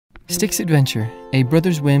Stick's Adventure, a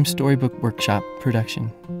Brothers Whim storybook workshop production.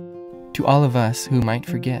 To all of us who might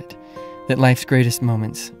forget that life's greatest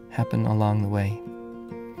moments happen along the way.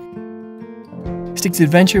 Stick's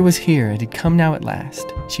adventure was here, it had come now at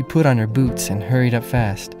last. She put on her boots and hurried up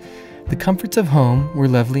fast. The comforts of home were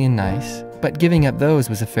lovely and nice, but giving up those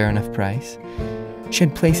was a fair enough price. She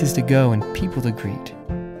had places to go and people to greet,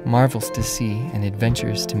 marvels to see and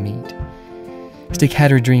adventures to meet. Stick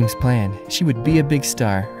had her dreams planned. She would be a big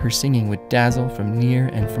star. Her singing would dazzle from near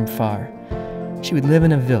and from far. She would live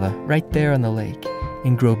in a villa right there on the lake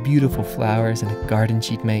and grow beautiful flowers in a garden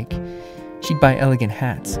she'd make. She'd buy elegant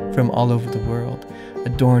hats from all over the world,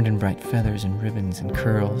 adorned in bright feathers and ribbons and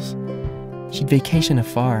curls. She'd vacation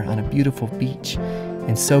afar on a beautiful beach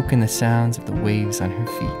and soak in the sounds of the waves on her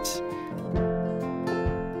feet.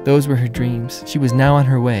 Those were her dreams. She was now on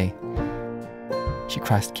her way. She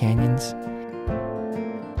crossed canyons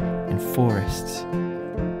and forests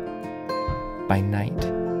by night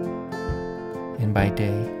and by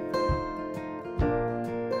day.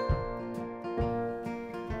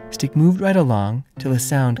 Stick moved right along till a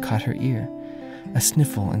sound caught her ear, a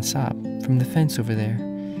sniffle and sob from the fence over there.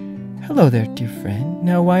 "Hello there, dear friend.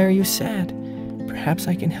 Now why are you sad? Perhaps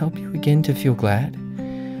I can help you again to feel glad.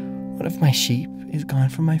 One of my sheep is gone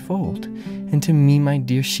from my fold, and to me my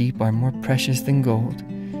dear sheep are more precious than gold.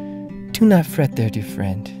 Do not fret there, dear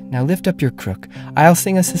friend. Now lift up your crook. I'll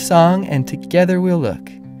sing us a song, and together we'll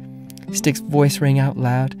look." Stick's voice rang out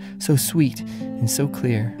loud, so sweet and so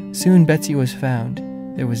clear. Soon Betsy was found.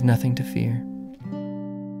 There was nothing to fear.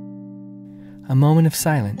 A moment of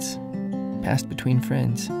silence passed between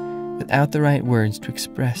friends, without the right words to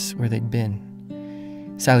express where they'd been.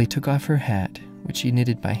 Sally took off her hat, which she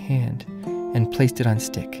knitted by hand, and placed it on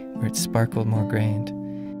Stick, where it sparkled more grand.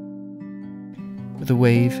 With a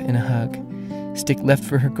wave and a hug, Stick left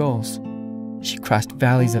for her goals. She crossed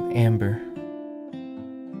valleys of amber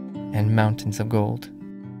and mountains of gold.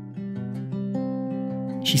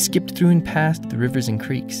 She skipped through and past the rivers and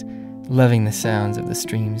creeks, loving the sounds of the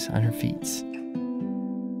streams on her feet.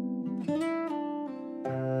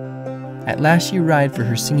 At last she arrived for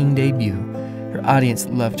her singing debut. Her audience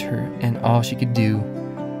loved her and all she could do.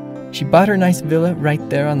 She bought her nice villa right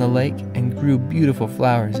there on the lake and grew beautiful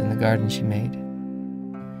flowers in the garden she made.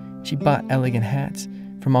 She bought elegant hats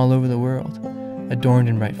from all over the world, adorned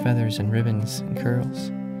in bright feathers and ribbons and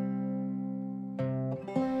curls.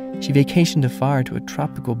 She vacationed afar to a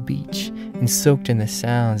tropical beach and soaked in the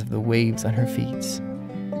sounds of the waves on her feet.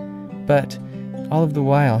 But all of the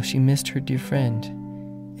while she missed her dear friend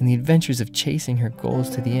and the adventures of chasing her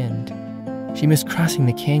goals to the end. She missed crossing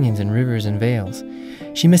the canyons and rivers and vales.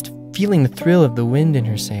 She missed feeling the thrill of the wind in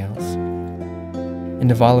her sails. And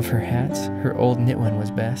of all of her hats, her old knit one was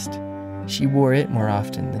best. She wore it more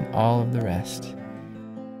often than all of the rest.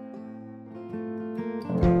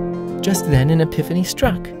 Just then an epiphany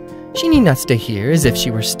struck. She need not stay here as if she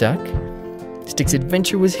were stuck. Stick's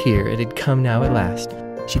adventure was here, it had come now at last.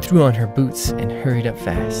 She threw on her boots and hurried up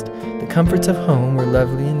fast. The comforts of home were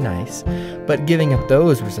lovely and nice, but giving up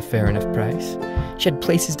those was a fair enough price. She had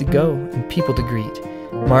places to go and people to greet,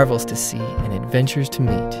 marvels to see and adventures to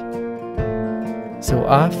meet. So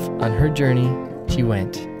off on her journey she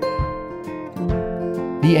went.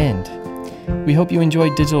 The end. We hope you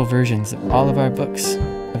enjoyed digital versions of all of our books,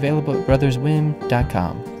 available at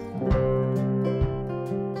brotherswhim.com.